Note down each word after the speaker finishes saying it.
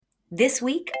This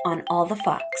week on All the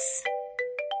Fox.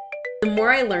 The more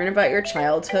I learn about your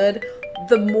childhood,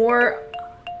 the more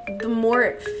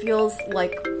it feels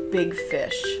like Big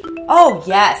Fish. Oh,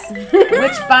 yes.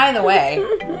 Which, by the way,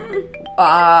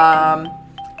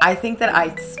 I think that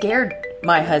I scared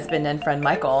my husband and friend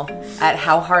Michael at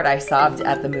how hard I sobbed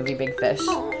at the movie Big Fish.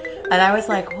 And I was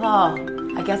like, well,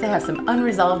 I guess I have some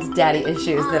unresolved daddy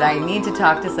issues that I need to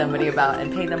talk to somebody about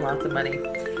and pay them lots of money.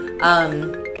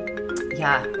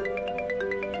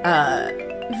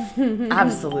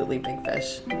 Absolutely Big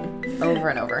Fish. Over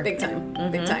and over. Big time.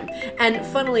 Big time. And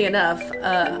funnily enough,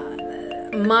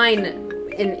 mine...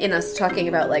 In us talking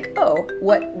about like, oh,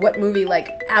 what movie like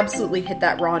absolutely hit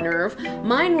that raw nerve?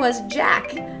 Mine was Jack,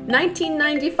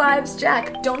 1995's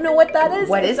Jack. Don't know what that is.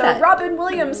 What is that? It's a Robin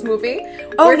Williams movie.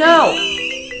 Oh no!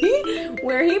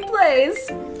 Where he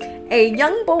plays a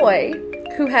young boy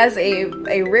who has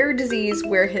a rare disease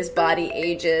where his body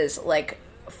ages like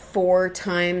 4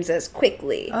 times as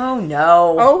quickly. Oh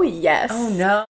no! Oh yes. Oh no!